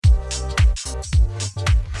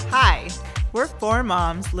We're 4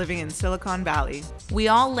 moms living in Silicon Valley. We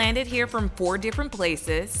all landed here from 4 different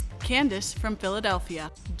places. Candace from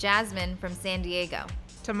Philadelphia. Jazmine from San Diego.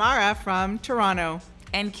 Tamara from Toronto.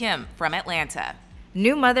 And Kim from Atlanta.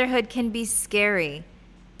 New motherhood can be scary,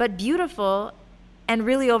 but beautiful and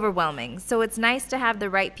really overwhelming. So it's nice to have the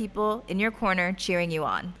right people in your corner cheering you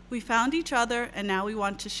on. We found each other, and now we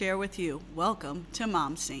want to share with you. Welcome to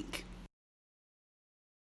Mom Sync.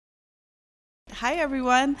 Hi,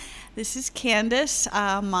 everyone. This is Candace,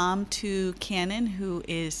 mom to Cannon, who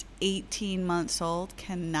is 18 months old.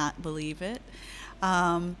 Cannot believe it.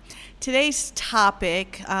 Today's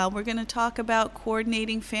topic, we're going to talk about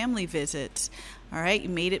coordinating family visits. All right, you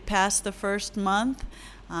made it past the first month.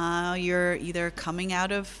 You're either coming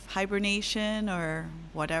out of hibernation or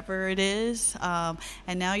whatever it is,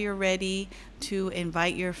 and now you're ready to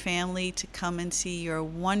invite your family to come and see your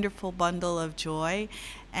wonderful bundle of joy.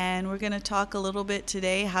 And we're going to talk a little bit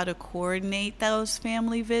today how to coordinate those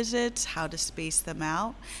family visits, how to space them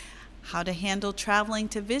out, how to handle traveling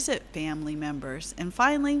to visit family members, and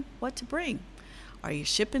finally, what to bring. Are you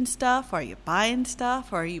shipping stuff? Are you buying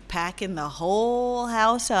stuff? Or are you packing the whole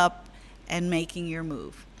house up and making your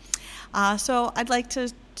move? So I'd like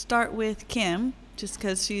to start with Kim, just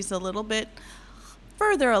because she's a little bit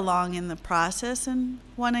further along in the process and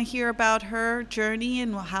want to hear about her journey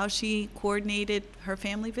and how she coordinated her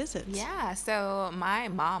family visits. Yeah, so my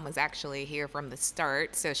mom was actually here from the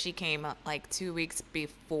start. So she came like 2 weeks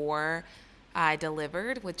before I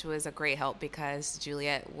delivered, which was a great help because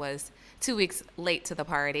Juliet was 2 weeks late to the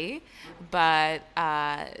party. But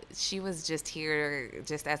she was just here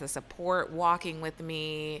just as a support, walking with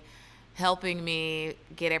me, helping me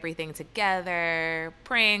get everything together,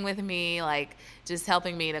 praying with me, like just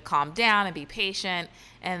helping me to calm down and be patient.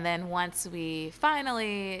 And then once we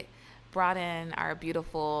finally brought in our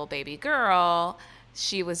beautiful baby girl,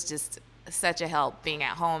 she was just such a help being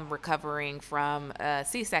at home recovering from a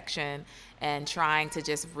C-section and trying to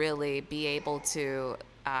just really be able to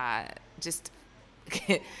just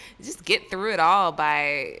get through it all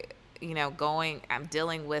by, I'm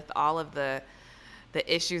dealing with all of the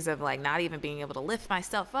issues of like not even being able to lift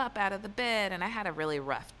myself up out of the bed. And I had a really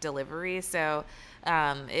rough delivery. So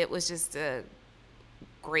it was just a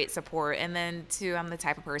great support. And then too, I'm the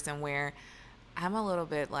type of person where I'm a little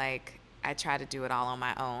bit like, I try to do it all on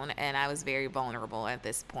my own. And I was very vulnerable at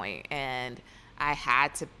this point, and I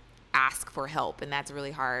had to ask for help. And that's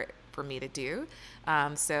really hard for me to do.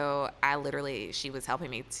 So she was helping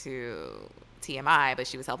me to TMI, but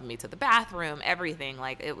she was helping me to the bathroom, everything.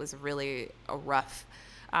 Like it was really a rough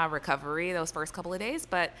recovery those first couple of days,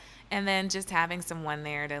 and then just having someone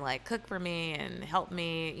there to like cook for me and help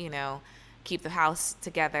me, keep the house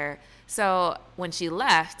together. So when she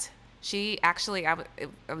left, she actually, I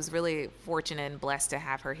was really fortunate and blessed to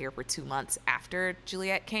have her here for 2 months after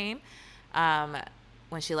Juliet came.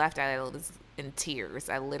 When she left, I was in tears.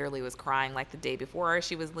 I literally was crying like the day before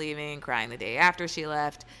she was leaving, crying the day after she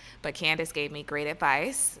left. But Candace gave me great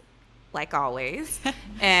advice, like always.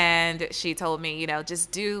 And she told me,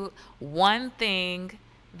 just do one thing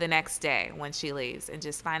the next day when she leaves and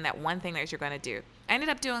just find that one thing that you're going to do. I ended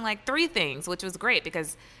up doing like 3 things, which was great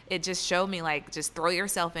because it just showed me like, just throw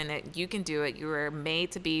yourself in it. You can do it. You were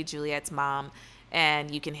made to be Juliet's mom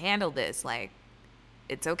and you can handle this. Like,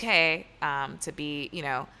 it's okay to be,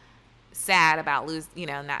 sad about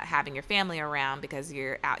not having your family around because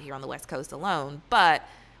you're out here on the West Coast alone, but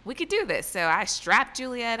we could do this. So I strapped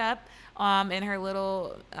Juliet up in her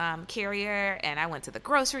little carrier, and I went to the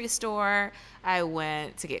grocery store. I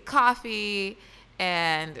went to get coffee,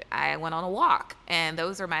 and I went on a walk. And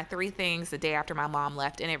those are my 3 things the day after my mom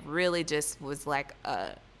left. And it really just was like,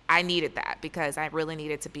 I needed that because I really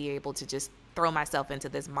needed to be able to just throw myself into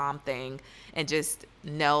this mom thing and just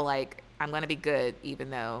know like I'm going to be good even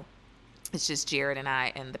though it's just Jared and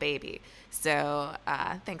I and the baby. So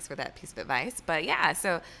thanks for that piece of advice. But yeah,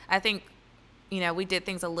 so I think, we did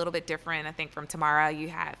things a little bit different. I think from Tamara, you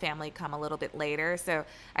had family come a little bit later. So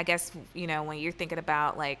I guess, when you're thinking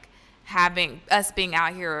about like having us being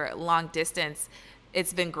out here long distance,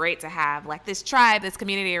 it's been great to have like this tribe, this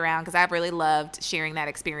community around, because I've really loved sharing that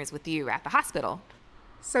experience with you at the hospital.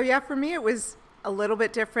 So yeah, for me, it was a little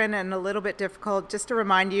bit different and a little bit difficult. Just to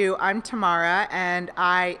remind you, I'm Tamara, and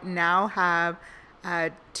I now have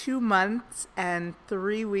 2 months and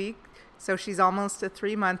 3 weeks. So she's almost a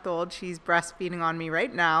 3-month-old. She's breastfeeding on me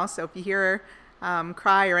right now. So if you hear her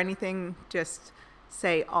cry or anything, just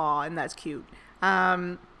say "aw," and that's cute.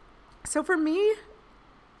 So for me,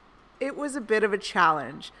 it was a bit of a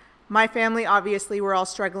challenge. My family, obviously, we're all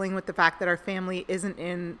struggling with the fact that our family isn't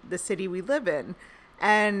in the city we live in.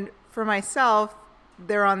 And for myself,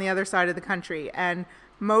 they're on the other side of the country. And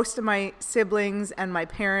most of my siblings and my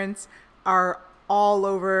parents are all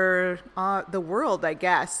over the world, I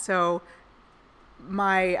guess. So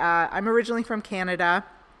I'm originally from Canada,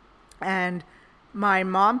 and my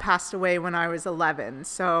mom passed away when I was 11.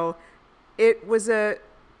 So it was a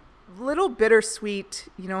little bittersweet,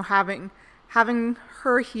 having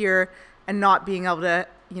her here and not being able to,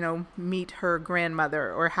 meet her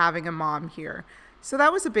grandmother or having a mom here. So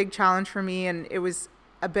that was a big challenge for me, and it was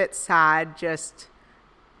a bit sad just,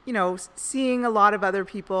 seeing a lot of other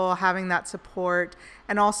people having that support,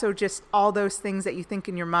 and also just all those things that you think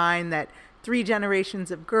in your mind that 3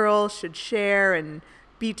 generations of girls should share and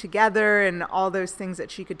be together, and all those things that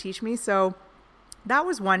she could teach me. So that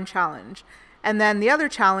was one challenge. And then the other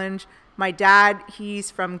challenge, my dad, he's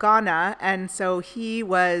from Ghana, and so he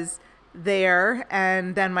was there.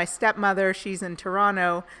 And then my stepmother, she's in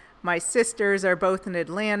Toronto. My sisters are both in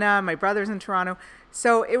Atlanta. My brother's in Toronto.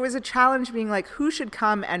 So it was a challenge being like, who should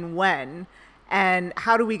come and when? And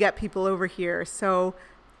how do we get people over here? So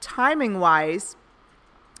timing-wise,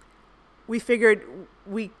 we figured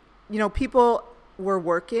people were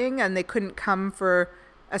working and they couldn't come for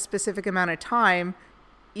a specific amount of time,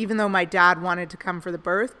 even though my dad wanted to come for the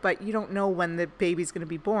birth, but you don't know when the baby's going to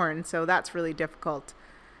be born. So that's really difficult.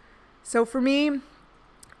 So for me,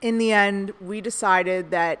 in the end, we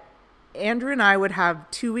decided that Andrew and I would have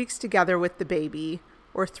 2 weeks together with the baby,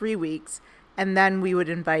 or 3 weeks, and then we would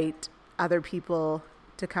invite other people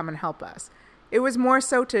to come and help us. It was more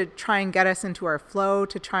so to try and get us into our flow,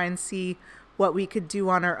 to try and see what we could do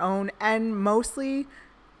on our own, and mostly,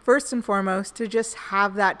 first and foremost, to just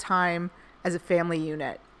have that time as a family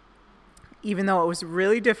unit. Even though it was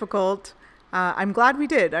really difficult, I'm glad we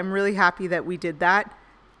did. I'm really happy that we did that.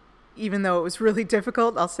 Even though it was really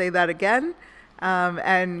difficult, I'll say that again,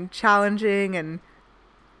 and challenging,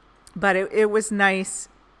 but it was nice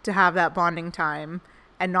to have that bonding time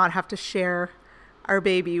and not have to share our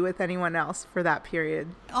baby with anyone else for that period.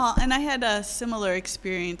 Oh, and I had a similar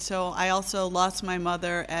experience. So I also lost my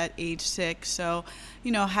mother at age 6. So,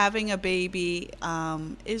 having a baby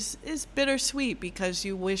is bittersweet, because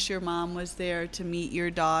you wish your mom was there to meet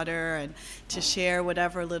your daughter and to share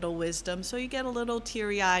whatever little wisdom. So you get a little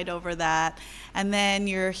teary-eyed over that. And then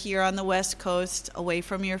you're here on the West Coast, away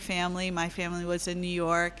from your family. My family was in New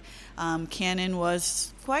York. Cannon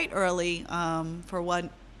was quite early for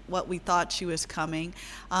what we thought she was coming.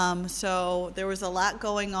 So there was a lot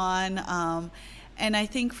going on. And I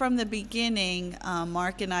think from the beginning,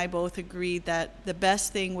 Mark and I both agreed that the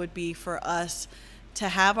best thing would be for us to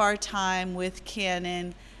have our time with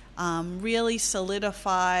Cannon, really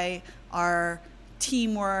solidify our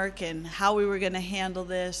teamwork and how we were going to handle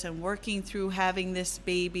this, and working through having this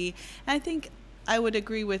baby. And I think I would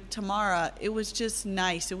agree with Tamara. It was just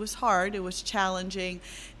nice. It was hard. It was challenging,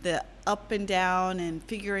 the up and down and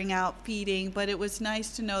figuring out feeding, but it was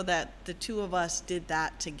nice to know that the two of us did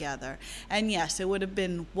that together. And yes, it would have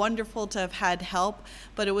been wonderful to have had help,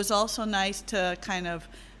 but it was also nice to kind of,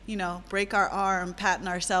 break our arm, patting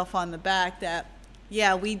ourselves on the back that,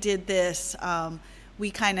 yeah, we did this. We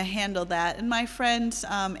kind of handled that. And my friends,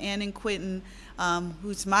 Ann and Quentin,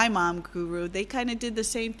 who's my mom guru, they kind of did the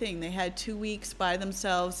same thing. They had 2 weeks by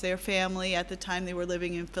themselves. Their family, at the time they were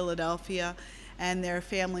living in Philadelphia, and their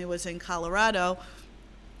family was in Colorado.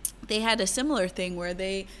 They had a similar thing where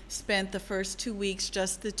they spent the first 2 weeks,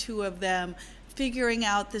 just the two of them, figuring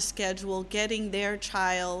out the schedule, getting their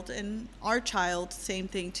child and our child, same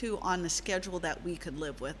thing too, on the schedule that we could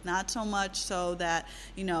live with. Not so much so that,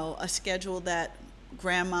 a schedule that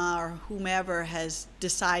grandma or whomever has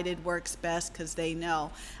decided works best because they know.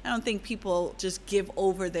 I don't think people just give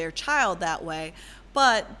over their child that way,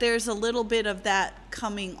 but there's a little bit of that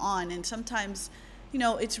coming on. And sometimes,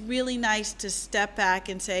 it's really nice to step back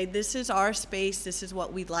and say, this is our space, this is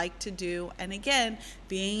what we like to do. And again,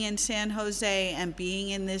 being in San Jose and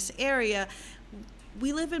being in this area,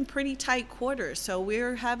 we live in pretty tight quarters, so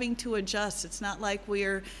we're having to adjust. It's not like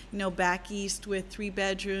we're, back east with 3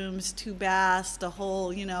 bedrooms, 2 baths, the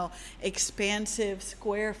whole, expansive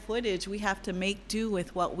square footage. We have to make do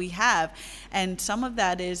with what we have. And some of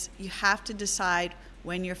that is you have to decide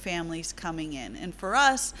when your family's coming in. And for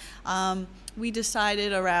us, we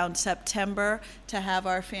decided around September to have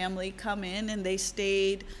our family come in, and they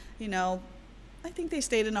stayed, I think they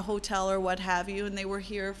stayed in a hotel or what have you, and they were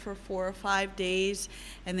here for 4 or 5 days,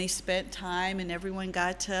 and they spent time, and everyone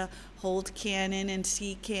got to hold Cannon and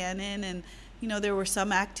see Cannon. And, there were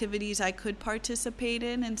some activities I could participate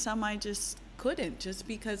in, and some I just couldn't, just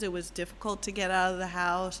because it was difficult to get out of the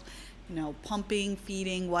house, pumping,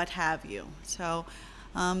 feeding, what have you. So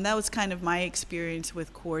That was kind of my experience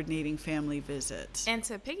with coordinating family visits. And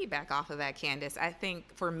to piggyback off of that, Candace, I think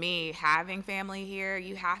for me, having family here,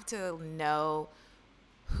 you have to know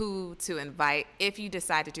who to invite if you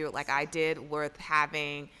decide to do it like I did with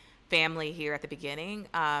having family here at the beginning.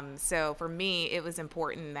 So for me, it was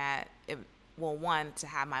important that, one, to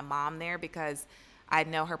have my mom there because I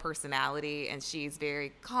know her personality and she's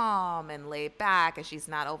very calm and laid back and she's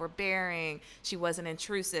not overbearing. She wasn't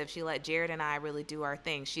intrusive. She let Jared and I really do our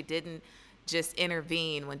thing. She didn't just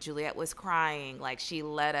intervene when Juliet was crying. Like, she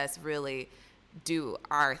let us really do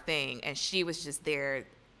our thing, and she was just there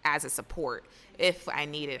as a support if I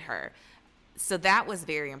needed her. So that was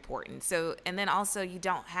very important. So, and then also you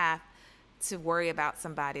don't have to worry about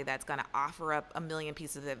somebody that's going to offer up a million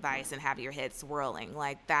pieces of advice and have your head swirling.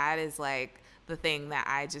 Like, that is like the thing that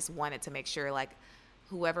I just wanted to make sure, like,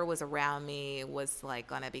 whoever was around me was like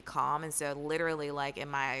going to be calm. And so literally, like, in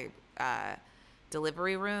my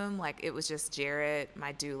delivery room, like, it was just Jared,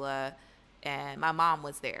 my doula, and my mom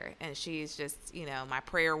was there, and she's just, my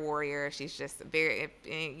prayer warrior. She's just very, if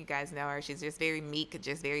you guys know her, she's just very meek,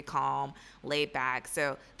 just very calm, laid back.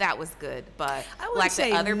 So that was good. But I wouldn't like say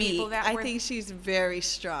the other meek. people that I were, think she's very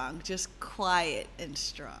strong, just quiet and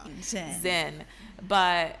strong. Zen.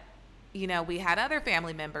 But we had other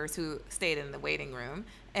family members who stayed in the waiting room,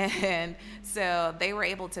 and so they were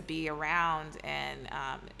able to be around and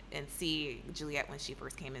see Juliet when she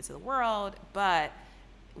first came into the world, but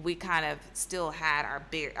we kind of still had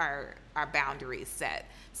our boundaries set.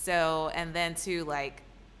 So, and then too, like,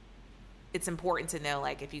 it's important to know,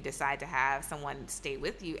 like, if you decide to have someone stay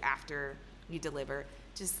with you after you deliver,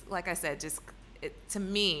 just like I said, to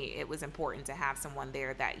me, it was important to have someone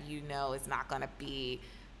there that is not going to be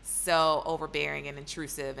so overbearing and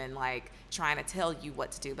intrusive and like trying to tell you what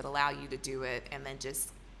to do, but allow you to do it, and then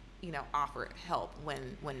just offer help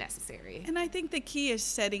when necessary. And I think the key is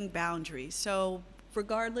setting boundaries. So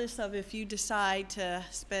regardless of if you decide to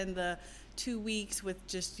spend the 2 weeks with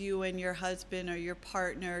just you and your husband or your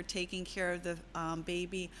partner taking care of the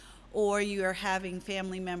baby, or you are having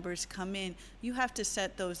family members come in, you have to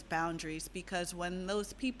set those boundaries, because when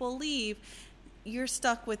those people leave, you're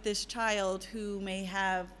stuck with this child who may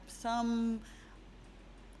have some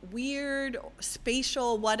weird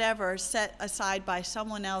spatial whatever set aside by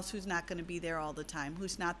someone else who's not going to be there all the time,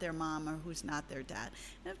 who's not their mom or who's not their dad.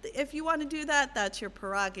 And if you want to do that, that's your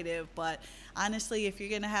prerogative. But honestly, if you're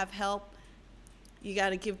going to have help, you got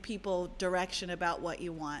to give people direction about what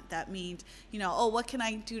you want. That means, what can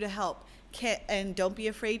I do to help? And don't be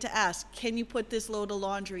afraid to ask, can you put this load of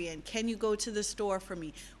laundry in? Can you go to the store for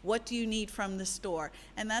me? What do you need from the store?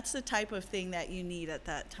 And that's the type of thing that you need at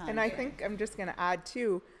that time. And I think I'm just going to add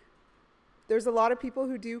too, there's a lot of people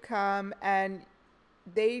who do come and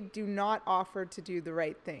they do not offer to do the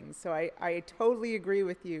right thing. So I totally agree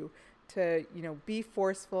with you to, be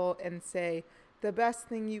forceful and say, the best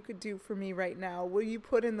thing you could do for me right now, will you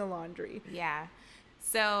put in the laundry? Yeah.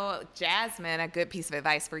 So, Jazmine, a good piece of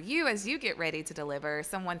advice for you as you get ready to deliver.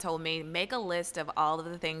 Someone told me, make a list of all of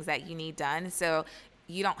the things that you need done, so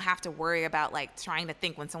you don't have to worry about like trying to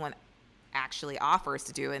think when someone actually offers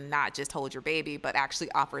to do and not just hold your baby, but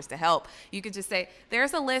actually offers to help. You could just say,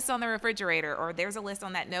 there's a list on the refrigerator, or there's a list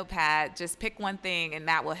on that notepad. Just pick one thing and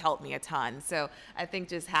that will help me a ton. So I think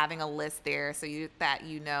just having a list there so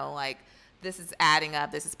like, this is adding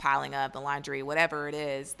up, this is piling up, the laundry, whatever it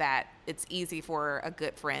is, that it's easy for a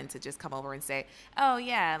good friend to just come over and say, oh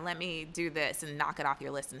yeah, let me do this, and knock it off your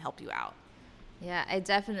list and help you out. Yeah, I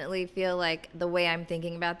definitely feel like the way I'm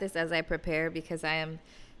thinking about this as I prepare, because I am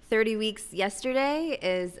 30 weeks yesterday,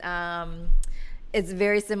 is it's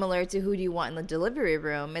very similar to who do you want in the delivery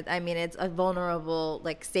room. It's a vulnerable,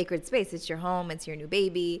 like, sacred space. It's your home, it's your new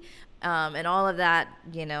baby, and all of that,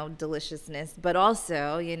 deliciousness. But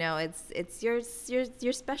also, it's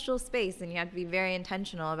your special space, and you have to be very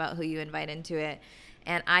intentional about who you invite into it.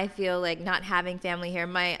 And I feel like not having family here.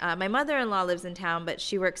 My mother-in-law lives in town, but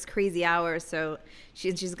she works crazy hours, so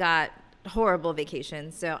she's got horrible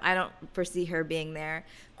vacations. So I don't foresee her being there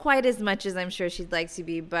quite as much as I'm sure she'd like to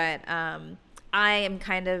be. But I am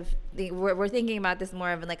we're thinking about this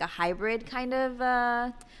more of like a hybrid kind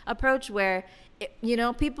of approach where,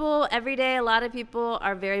 people every day, a lot of people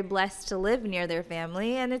are very blessed to live near their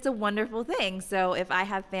family, and it's a wonderful thing. So if I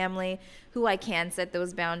have family who I can set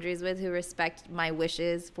those boundaries with, who respect my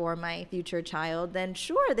wishes for my future child, then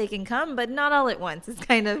sure, they can come, but not all at once. It's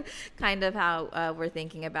kind of how we're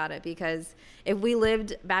thinking about it, because if we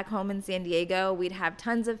lived back home in San Diego, we'd have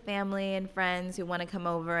tons of family and friends who want to come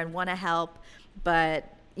over and want to help,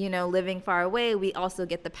 but living far away, we also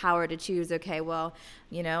get the power to choose, okay, well,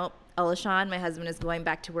 Elishan, my husband, is going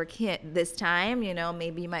back to work this time. You know,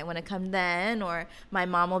 maybe you might want to come then, or my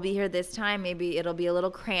mom will be here this time. Maybe it'll be a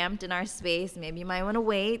little cramped in our space. Maybe you might want to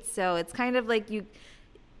wait. So it's kind of like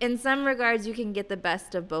in some regards, you can get the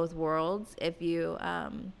best of both worlds if you,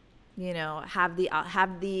 you know, have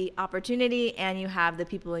the opportunity and you have the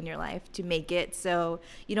people in your life to make it so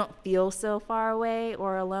you don't feel so far away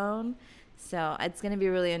or alone. So it's going to be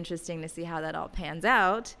really interesting to see how that all pans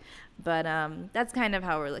out. But that's kind of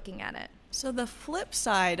how we're looking at it. So the flip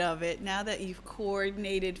side of it, now that you've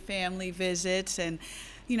coordinated family visits and,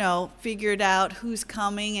 you know, figured out who's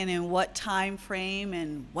coming and in what time frame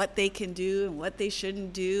and what they can do and what they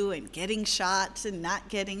shouldn't do and getting shots and not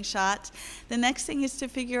getting shots, the next thing is to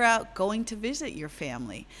figure out going to visit your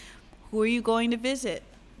family. Who are you going to visit?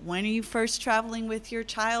 When are you first traveling with your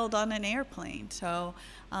child on an airplane? So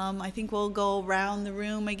I think we'll go around the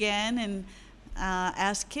room again and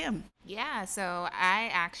ask Kim. Yeah, so I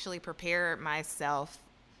actually prepare myself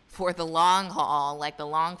for the long haul, like the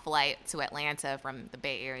long flight to Atlanta from the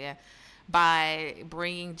Bay Area, by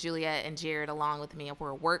bringing Juliet and Jared along with me for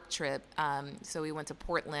a work trip. So we went to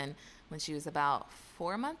Portland when she was about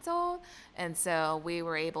 4 months old. And so we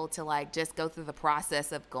were able to like just go through the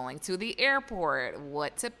process of going to the airport,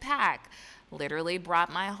 what to pack. Literally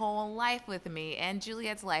brought my whole life with me and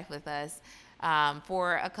Juliet's life with us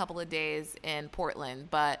for a couple of days in Portland.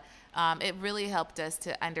 But it really helped us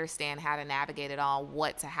to understand how to navigate it all,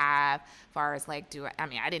 what to have, as far as like,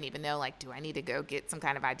 I didn't even know, like, do I need to go get some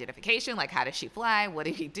kind of identification? Like, how does she fly? What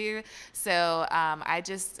did he do? So I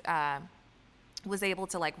just was able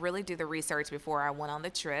to like really do the research before I went on the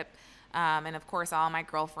trip. And of course, all my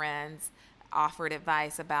girlfriends offered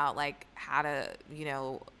advice about like how to, you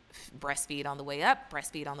know, breastfeed on the way up,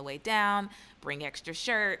 breastfeed on the way down, bring extra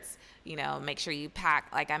shirts, you know, make sure you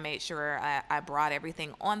pack. Like I made sure I brought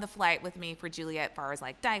everything on the flight with me for Juliet, as far as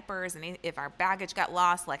like diapers, and if our baggage got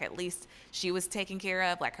lost, like at least she was taken care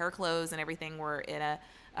of, like her clothes and everything were in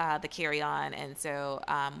the carry-on. And so,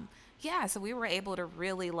 so we were able to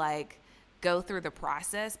really like go through the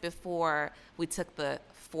process before we took the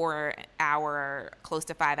 4-hour, close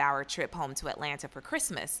to 5-hour trip home to Atlanta for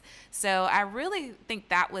Christmas. So I really think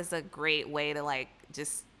that was a great way to like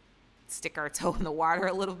just stick our toe in the water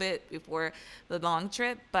a little bit before the long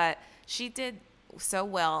trip. But she did so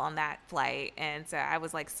well on that flight, and so I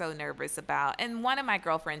was like so nervous about. And one of my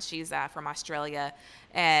girlfriends, she's from Australia,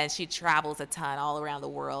 and she travels a ton all around the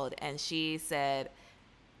world, and she said,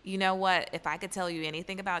 you know what, if I could tell you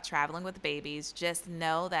anything about traveling with babies, just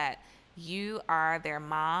know that you are their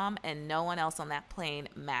mom and no one else on that plane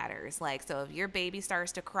matters. Like, so if your baby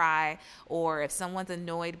starts to cry or if someone's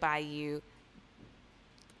annoyed by you,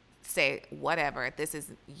 say whatever, this is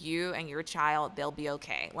you and your child, they'll be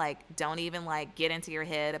okay. Like, don't even like get into your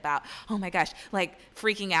head about, oh my gosh, like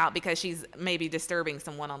freaking out because she's maybe disturbing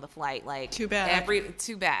someone on the flight. Like, too bad.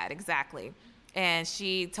 Too bad, exactly. And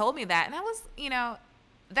she told me that, and I was, you know,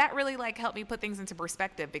 that really like helped me put things into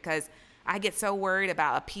perspective, because I get so worried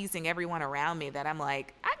about appeasing everyone around me that I'm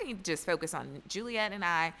like, I can just focus on Juliet and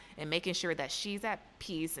I and making sure that she's at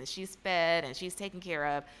peace and she's fed and she's taken care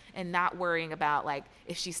of, and not worrying about like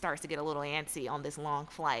if she starts to get a little antsy on this long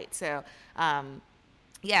flight. So,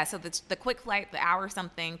 so the quick flight, the hour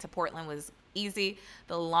something to Portland was easy.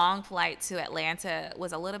 The long flight to Atlanta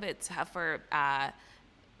was a little bit tougher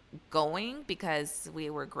going, because we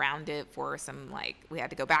were grounded for some, like, we had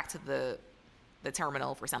to go back to the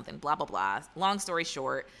terminal for something, blah, blah, blah. Long story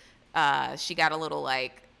short, she got a little,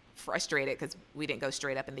 like, frustrated because we didn't go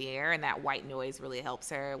straight up in the air, and that white noise really helps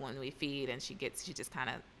her when we feed, and she just kind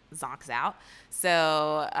of zonks out.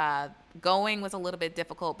 So going was a little bit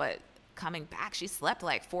difficult, but coming back, she slept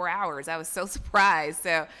like 4 hours. I was so surprised.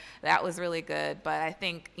 So that was really good. But I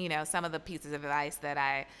think, you know, some of the pieces of advice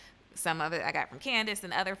that some of it I got from Candace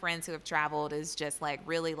and other friends who have traveled is just like,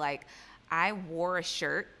 really, like, I wore a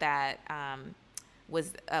shirt that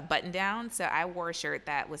was a button down. So I wore a shirt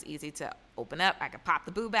that was easy to open up. I could pop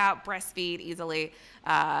the boob out, breastfeed easily.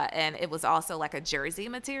 And it was also like a jersey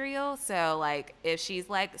material. So like if she's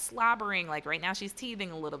like slobbering, like right now she's teething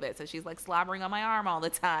a little bit, so she's like slobbering on my arm all the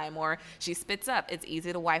time, or she spits up, it's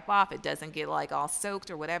easy to wipe off. It doesn't get like all soaked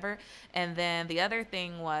or whatever. And then the other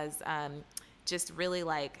thing was just really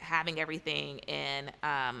like having everything in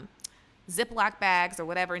Ziploc bags or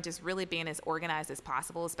whatever, and just really being as organized as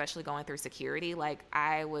possible, especially going through security. Like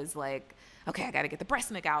I was like, okay, I got to get the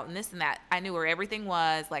breast milk out and this and that. I knew where everything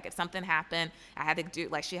was. Like if something happened, I had to do,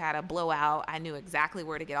 like she had a blowout, I knew exactly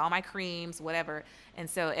where to get all my creams, whatever. And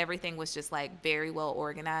so everything was just like very well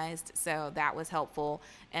organized. So that was helpful.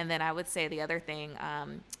 And then I would say the other thing,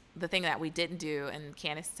 the thing that we didn't do, and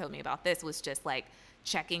Candace told me about this, was just like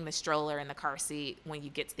checking the stroller and the car seat when you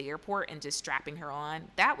get to the airport and just strapping her on.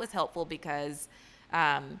 That was helpful because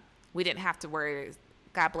we didn't have to worry.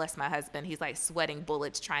 God bless my husband. He's like sweating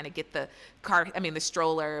bullets trying to get the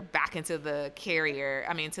stroller back into the carrier.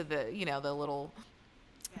 To the, the little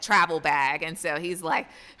travel bag. And so he's like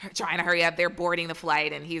trying to hurry up. They're boarding the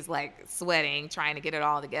flight and he's like sweating, trying to get it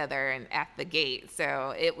all together and at the gate.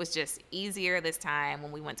 So it was just easier this time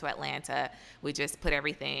when we went to Atlanta. We just put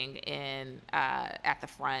everything in at the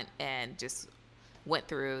front and just went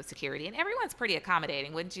through security, and everyone's pretty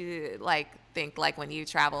accommodating. Wouldn't you think when you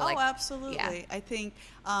travel? Oh, absolutely. Yeah. I think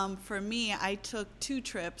for me, I took 2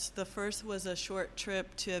 trips. The first was a short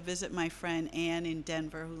trip to visit my friend Ann in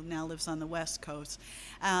Denver, who now lives on the West Coast.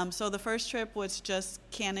 So the first trip was just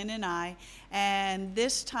Cannon and I, and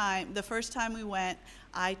this time, the first time we went,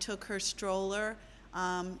 I took her stroller.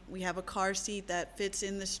 We have a car seat that fits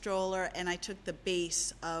in the stroller, and I took the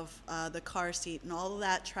base of the car seat, and all of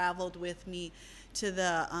that traveled with me to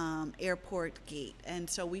the airport gate. And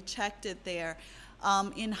so we checked it there.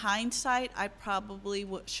 In hindsight, I probably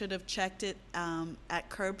should have checked it at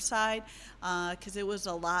curbside because it was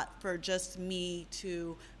a lot for just me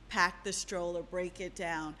to pack the stroller, break it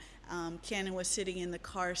down. Cannon was sitting in the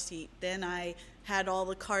car seat. Then I had all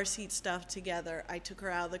the car seat stuff together. I took her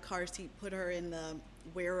out of the car seat, put her in the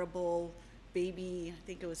wearable baby, I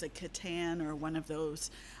think it was a Catan or one of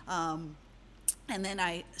those. And then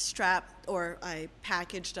I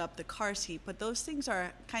packaged up the car seat. But those things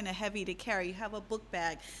are kind of heavy to carry. You have a book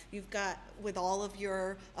bag. You've got with all of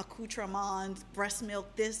your accoutrements, breast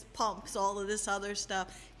milk, this pumps, all of this other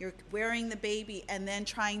stuff. You're wearing the baby and then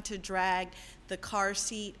trying to drag the car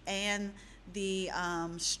seat and the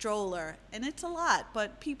stroller. And it's a lot,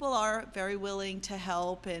 but people are very willing to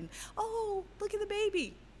help. And, oh, look at the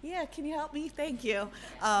baby. Yeah, can you help me? Thank you.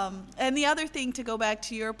 And the other thing, to go back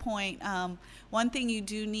to your point, one thing you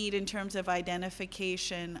do need in terms of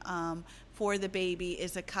identification for the baby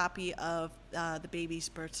is a copy of the baby's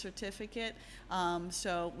birth certificate.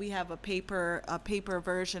 So we have a paper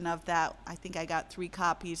version of that. I think I got 3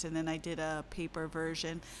 copies, and then I did a paper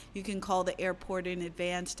version. You can call the airport in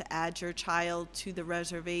advance to add your child to the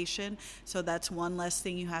reservation. So that's one less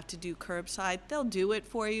thing you have to do curbside. They'll do it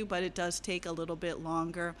for you, but it does take a little bit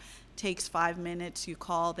longer. Takes 5 minutes. You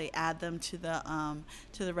call, they add them to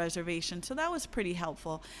the reservation. So that was pretty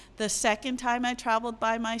helpful. The second time I traveled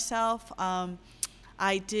by myself,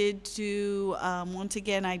 I did do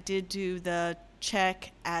the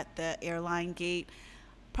check at the airline gate.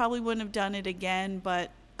 Probably wouldn't have done it again, but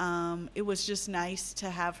it was just nice to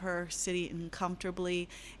have her sitting comfortably.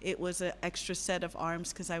 It was an extra set of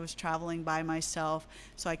arms because I was traveling by myself,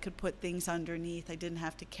 so I could put things underneath. I didn't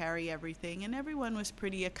have to carry everything, and everyone was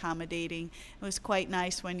pretty accommodating. It was quite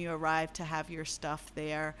nice when you arrived to have your stuff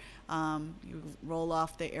there. You roll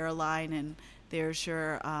off the airline, and there's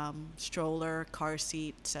your stroller, car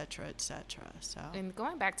seat, et cetera, et cetera. So. And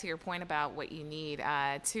going back to your point about what you need,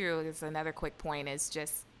 too, is another quick point is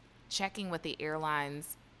just checking with the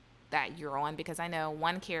airlines that you're on, because I know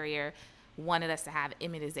one carrier wanted us to have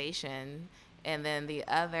immunization, and then the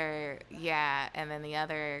other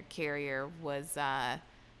carrier was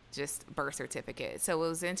just birth certificate. So it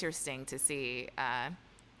was interesting to see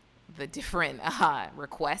the different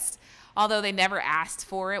requests, although they never asked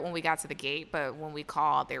for it when we got to the gate. But when we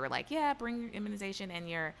called, they were like, yeah, bring your immunization and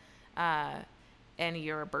your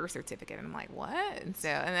birth certificate. And I'm like, what? And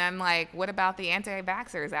I'm like, what about the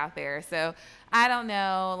anti-vaxxers out there? So I don't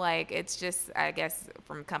know, it's just, I guess,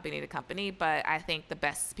 from company to company, but I think the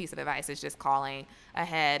best piece of advice is just calling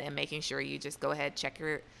ahead and making sure you just go ahead, check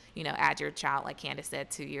your, add your child, like Candace said,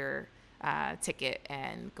 to your ticket,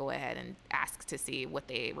 and go ahead and ask to see what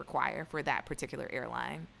they require for that particular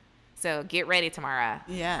airline. So get ready, Tamara.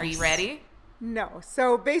 Yes. Are you ready? No.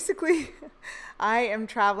 So basically, I am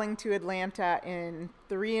traveling to Atlanta in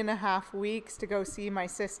 3.5 weeks to go see my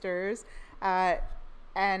sisters.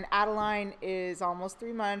 And Adeline is almost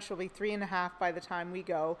 3 months. She'll be 3.5 by the time we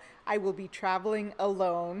go. I will be traveling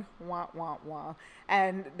alone. Wah, wah, wah.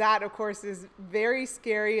 And that, of course, is very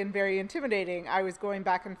scary and very intimidating. I was going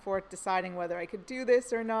back and forth deciding whether I could do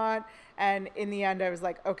this or not. And in the end, I was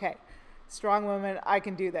like, okay, strong woman, I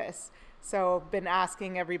can do this. So I've been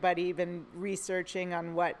asking everybody, been researching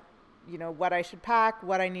on what I should pack,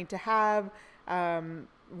 what I need to have,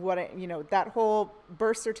 that whole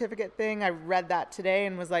birth certificate thing. I read that today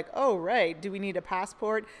and was like, oh, right. Do we need a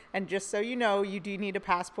passport? And just so you know, you do need a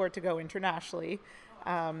passport to go internationally.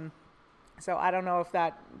 So I don't know if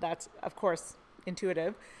that's, of course,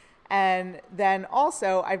 intuitive. And then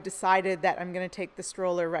also I've decided that I'm going to take the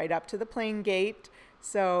stroller right up to the plane gate.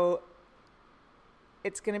 So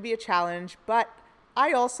it's going to be a challenge, but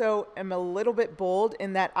I also am a little bit bold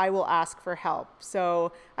in that I will ask for help.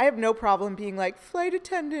 So I have no problem being like, flight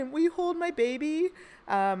attendant, will you hold my baby?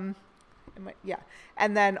 Yeah.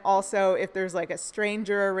 And then also if there's like a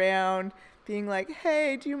stranger around, being like,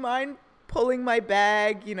 hey, do you mind pulling my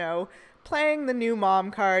bag? Playing the new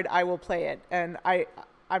mom card, I will play it. And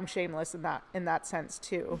I'm shameless in that sense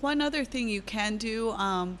too. One other thing you can do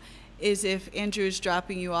is if Andrew is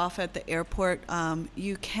dropping you off at the airport,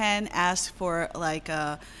 you can ask for like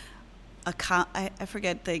I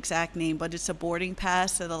forget the exact name, but it's a boarding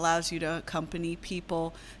pass that allows you to accompany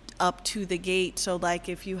people up to the gate. So like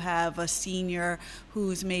if you have a senior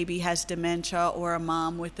who's maybe has dementia or a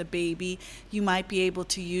mom with a baby, you might be able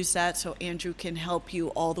to use that so Andrew can help you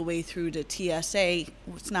all the way through to TSA.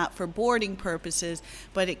 It's not for boarding purposes,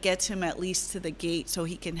 but it gets him at least to the gate so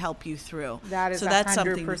he can help you through. That is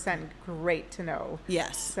 100% great to know.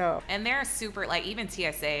 Yes. So, and they're super, like, even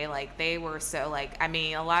TSA, like, they were so, like, I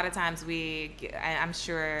mean, a lot of times I'm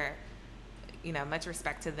sure, much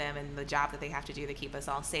respect to them and the job that they have to do to keep us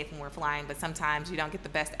all safe when we're flying, but sometimes you don't get the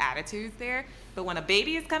best attitudes there. But when a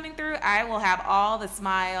baby is coming through, I will have all the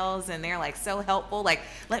smiles, and they're like so helpful, like,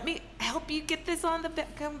 let me help you get this on the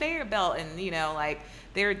conveyor belt, and like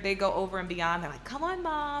they go over and beyond. They're like, come on,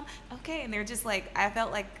 mom, okay. And they're just like, I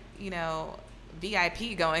felt like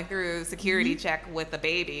VIP going through security check with a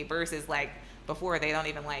baby versus like before. They don't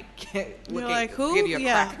even give you a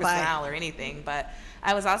crack of a smile or anything. But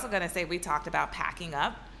I was also going to say, we talked about packing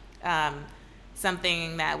up.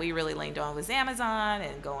 Something that we really leaned on was Amazon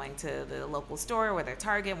and going to the local store, whether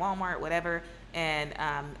Target, Walmart, whatever, and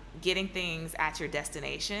getting things at your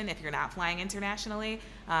destination if you're not flying internationally.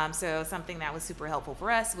 So something that was super helpful for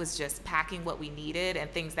us was just packing what we needed and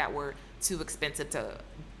things that were too expensive to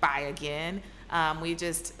buy again. We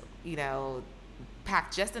just,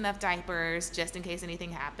 packed just enough diapers just in case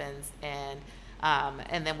anything happens,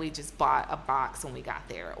 and then we just bought a box when we got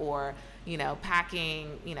there. Or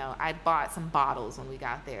packing, I bought some bottles when we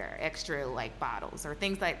got there, extra bottles or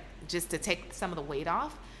things like just to take some of the weight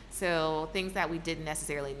off. So things that we didn't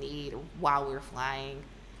necessarily need while we were flying,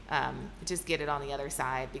 just get it on the other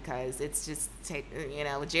side, because it's just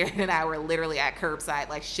Jared and I were literally at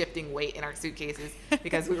curbside, shifting weight in our suitcases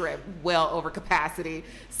because we were at well over capacity.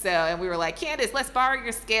 So, and we were like, Candace, let's borrow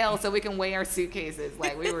your scale so we can weigh our suitcases.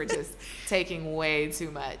 We were just taking way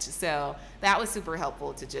too much. So that was super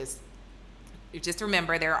helpful to just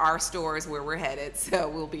remember there are stores where we're headed, so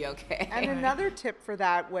we'll be okay. And another tip for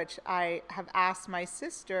that, which I have asked my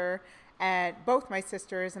sister and both my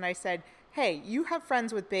sisters, and I said, hey, you have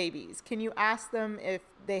friends with babies. Can you ask them if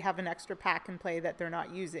they have an extra pack and play that they're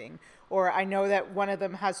not using? Or I know that one of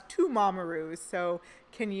them has 2 Mamaroos, so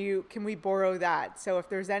can we borrow that? So if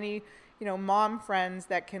there's any, mom friends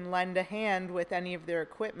that can lend a hand with any of their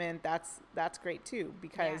equipment, that's great too.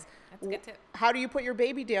 Because that's a good tip. How do you put your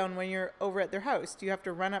baby down when you're over at their house? Do you have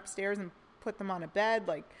to run upstairs and put them on a bed,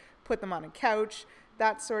 put them on a couch,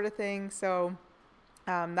 that sort of thing? So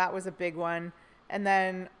that was a big one. And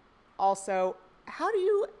then also, how do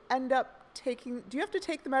you end up do you have to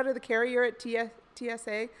take them out of the carrier at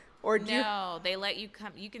TSA? Or they let you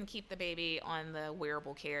come. You can keep the baby on the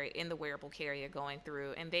wearable carrier going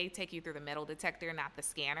through, and they take you through the metal detector, not the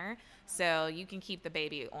scanner. So you can keep the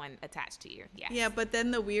baby attached to you. Yes. Yeah, but then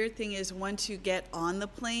the weird thing is once you get on the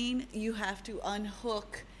plane, you have to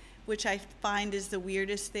unhook, which I find is the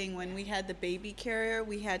weirdest thing. When we had the baby carrier,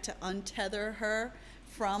 we had to untether her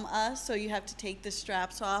from us, so you have to take the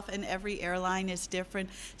straps off, and every airline is different.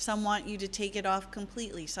 Some want you to take it off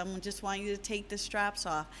completely, some just want you to take the straps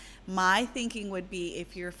off. My thinking would be,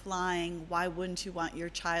 if you're flying, why wouldn't you want your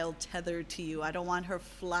child tethered to you? I don't want her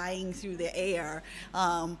flying through the air,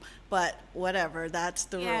 but whatever, that's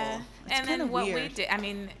the rule. It's and then what weird. we did,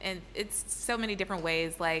 and it's so many different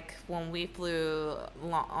ways. Like when we flew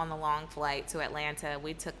on the long flight to Atlanta,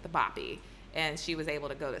 we took the boppy, and she was able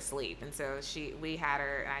to go to sleep. And so we had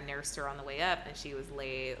her, and I nursed her on the way up, and she was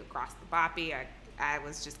laid across the boppy. I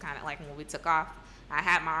was just kind of when we took off, I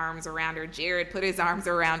had my arms around her. Jared put his arms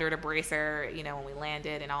around her to brace her, when we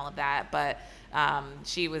landed and all of that. But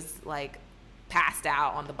she was passed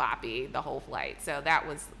out on the boppy the whole flight. So that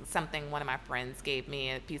was something one of my friends gave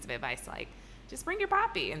me a piece of advice, just bring your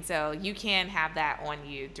boppy. And so you can have that on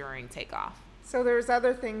you during takeoff. So there's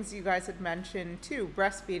other things you guys had mentioned too,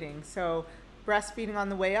 breastfeeding. So breastfeeding on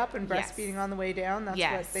the way up and breastfeeding on the way down, that's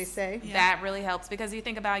what they say. Yeah. That really helps, because you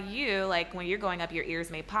think about when you're going up, your ears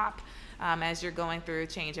may pop as you're going through a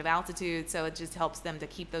change of altitude. So it just helps them to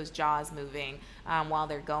keep those jaws moving while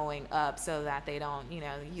they're going up, so that they don't,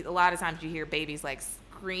 a lot of times you hear babies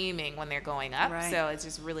screaming when they're going up. Right. So it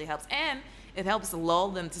just really helps. And it helps lull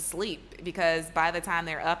them to sleep, because by the time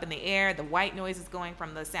they're up in the air, the white noise is going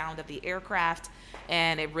from the sound of the aircraft,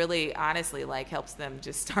 and it really honestly like helps them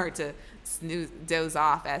just start to doze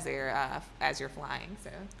off as you're flying.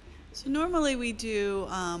 So normally we do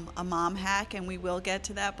a mom hack, and we will get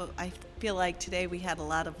to that, but I feel like today we had a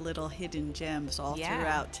lot of little hidden gems all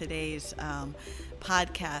throughout today's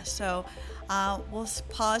podcast. So we'll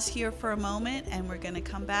pause here for a moment, and we're going to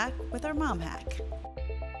come back with our mom hack.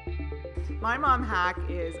 My mom hack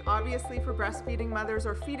is obviously for breastfeeding mothers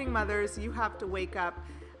or feeding mothers. You have to wake up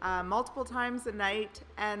multiple times a night,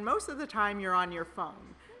 and most of the time you're on your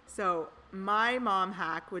phone. So my mom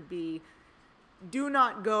hack would be, do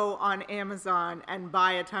not go on Amazon and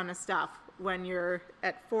buy a ton of stuff when you're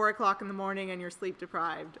at 4 o'clock in the morning and you're sleep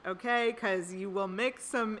deprived, okay? Because you will make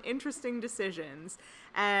some interesting decisions.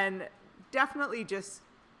 And definitely just,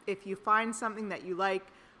 if you find something that you like,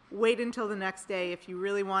 wait until the next day. If you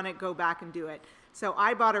really want it, go back and do it. So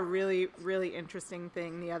I bought a really, really interesting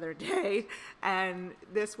thing the other day, and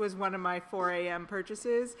this was one of my 4 a.m.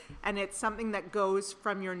 purchases, and it's something that goes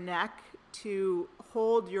from your neck to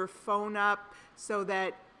hold your phone up so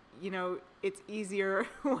that, you know, it's easier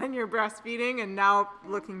when you're breastfeeding. And now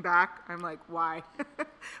looking back, I'm like, why?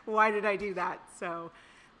 Why did I do that? So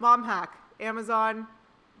mom hack, Amazon,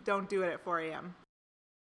 don't do it at 4 a.m.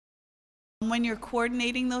 When you're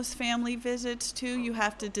coordinating those family visits too, you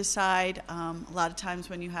have to decide, a lot of times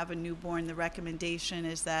when you have a newborn, the recommendation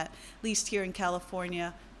is that, at least here in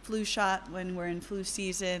California, flu shot when we're in flu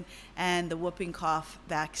season, and the whooping cough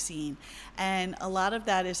vaccine. And a lot of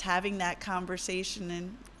that is having that conversation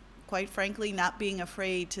and, quite frankly, not being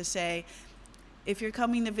afraid to say, if you're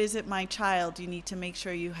coming to visit my child, you need to make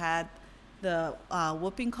sure you had the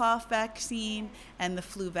whooping cough vaccine and the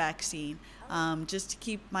flu vaccine, just to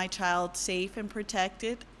keep my child safe and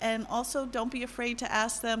protected. And also, don't be afraid to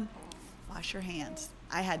ask them, wash your hands.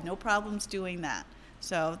 I had no problems doing that.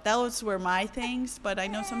 So those were my things, but I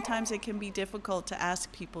know sometimes it can be difficult to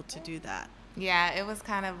ask people to do that. Yeah, it was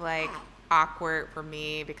kind of like awkward for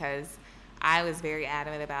me because I was very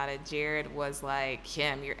adamant about it. Jared was like,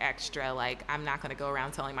 Kim, you're extra. Like, I'm not going to go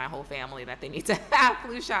around telling my whole family that they need to have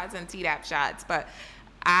flu shots and Tdap shots. But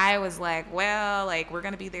I was like, well, like, we're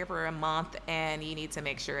going to be there for a month, and you need to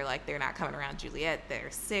make sure, like, they're not coming around Juliet. They're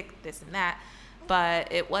sick, this and that.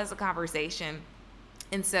 But it was a conversation.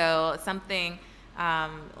 And so something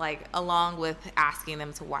like along with asking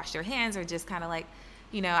them to wash their hands, or just kind of like,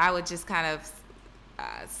 you know, I would just kind of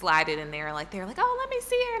slide it in there. Like, they're like, oh, let me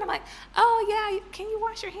see her. And I'm like, oh, yeah, can you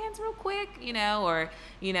wash your hands real quick? You know, or,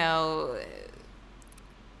 you know,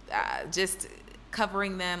 just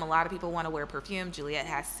covering them. A lot of people want to wear perfume. Juliet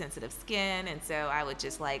has sensitive skin. And so I would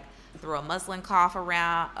just like throw a muslin cloth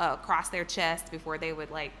around across their chest before they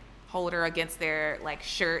would like hold her against their like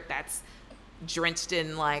shirt that's drenched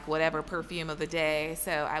in like whatever perfume of the day.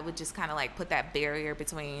 So I would just kind of like put that barrier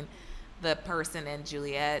between the person and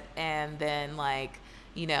Juliet. And then like,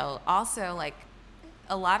 you know, also like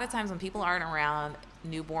a lot of times when people aren't around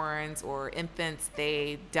newborns or infants,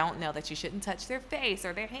 they don't know that you shouldn't touch their face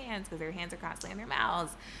or their hands because their hands are constantly in their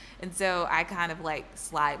mouths. And so I kind of like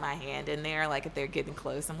slide my hand in there, like if they're getting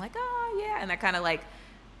close, I'm like, oh yeah. And I kind of like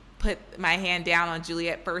put my hand down on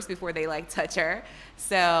Juliet first before they like touch her.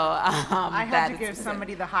 So I had to give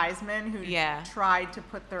somebody the Heisman who tried to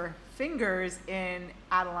put their fingers in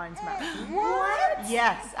Adeline's mouth. What?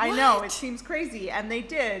 Yes, I know, it seems crazy, and they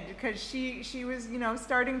did, because she was, you know,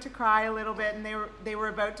 starting to cry a little bit, and they were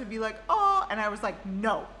about to be like, oh, and I was like,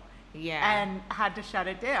 no. Yeah. And had to shut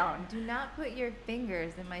it down. Do not put your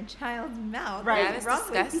fingers in my child's mouth. Right. That is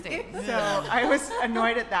disgusting. So I was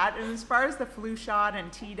annoyed at that. And as far as the flu shot and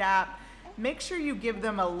Tdap, make sure you give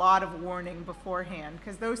them a lot of warning beforehand,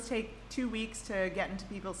 because those take 2 weeks to get into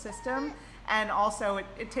people's system. And also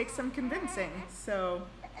it takes some convincing. So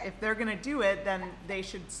if they're going to do it, then they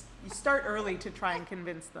should start early to try and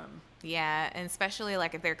convince them. Yeah, and especially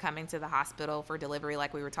like if they're coming to the hospital for delivery,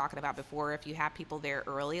 like we were talking about before, if you have people there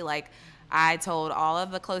early, like I told all of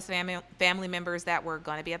the close family members that were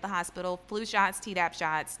going to be at the hospital, flu shots, Tdap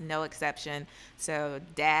shots, no exception. So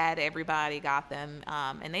dad, everybody got them,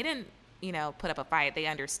 and they didn't, you know, put up a fight. They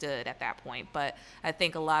understood at that point. But I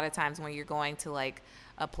think a lot of times when you're going to like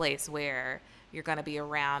a place where you're going to be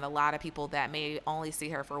around a lot of people that may only see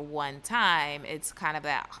her for one time, it's kind of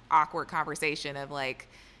that awkward conversation of like,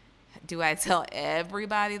 do I tell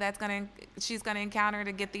everybody she's going to encounter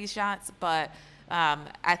to get these shots? But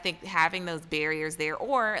I think having those barriers there,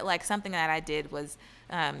 or like something that I did was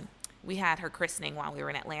we had her christening while we were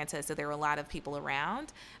in Atlanta, so there were a lot of people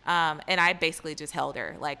around. And I basically just held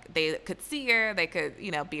her. Like, they could see her, they could,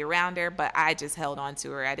 be around her, but I just held on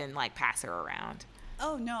to her. I didn't, like, pass her around.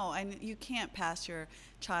 Oh, no, and you can't pass your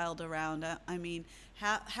child around. I mean,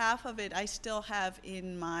 half of it I still have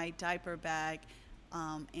in my diaper bag,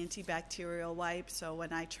 antibacterial wipes. So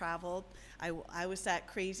when I traveled, I was that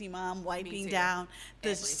crazy mom wiping down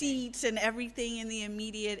the seats and everything in the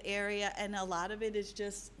immediate area. And a lot of it is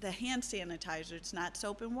just the hand sanitizer. It's not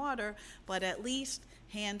soap and water, but at least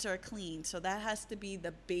hands are clean. So that has to be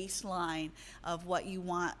the baseline of what you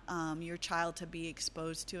want your child to be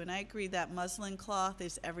exposed to. And I agree that muslin cloth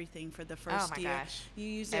is everything for the first year. Oh my gosh. You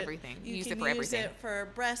use everything. You use can it for use everything. it for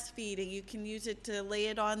breastfeeding. You can use it to lay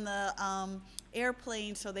it on the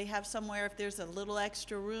airplane, so they have somewhere, if there's a little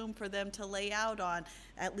extra room for them to lay out on,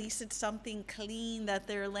 at least it's something clean that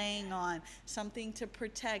they're laying on, something to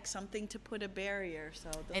protect, something to put a barrier. So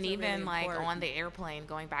and even like on the airplane,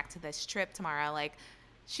 going back to this trip, Tamara, like,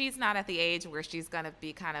 she's not at the age where she's going to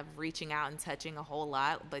be kind of reaching out and touching a whole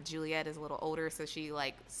lot, but Juliet is a little older, so she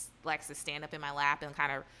likes to stand up in my lap and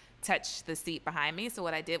kind of touch the seat behind me. So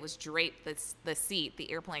what I did was drape the seat,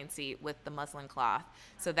 the airplane seat, with the muslin cloth,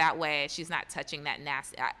 so that way she's not touching that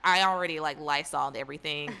nasty. I already like Lysol'd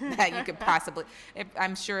everything that you could possibly.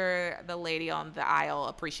 I'm sure the lady on the aisle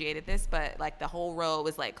appreciated this, but like the whole row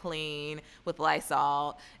was like clean with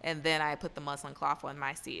Lysol, and then I put the muslin cloth on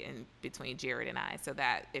my seat in between Jared and I, so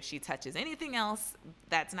that if she touches anything else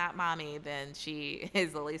that's not mommy, then she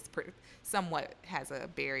is at least somewhat has a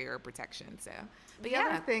barrier of protection. So. But the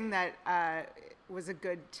other thing that was a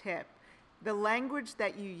good tip, the language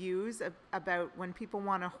that you use about when people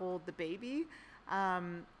want to hold the baby,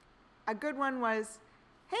 a good one was,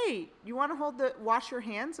 hey, you want to wash your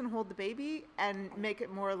hands and hold the baby, and make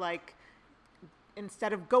it more like,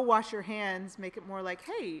 instead of go wash your hands, make it more like,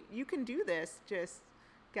 hey, you can do this, just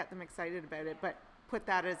get them excited about it, but put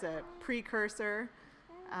that as a precursor.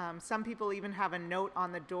 Some people even have a note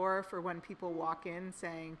on the door for when people walk in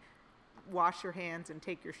saying, wash your hands and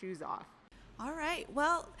take your shoes off. All right.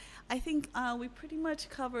 Well, I think we pretty much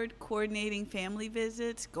covered coordinating family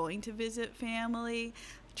visits, going to visit family,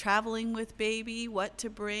 traveling with baby, what to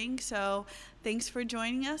bring. So thanks for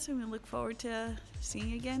joining us, and we look forward to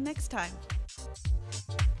seeing you again next time.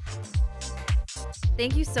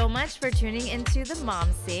 Thank you so much for tuning into The Mom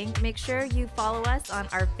Sync. Make sure you follow us on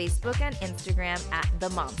our Facebook and Instagram at The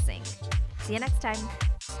Mom Sync. See you next time.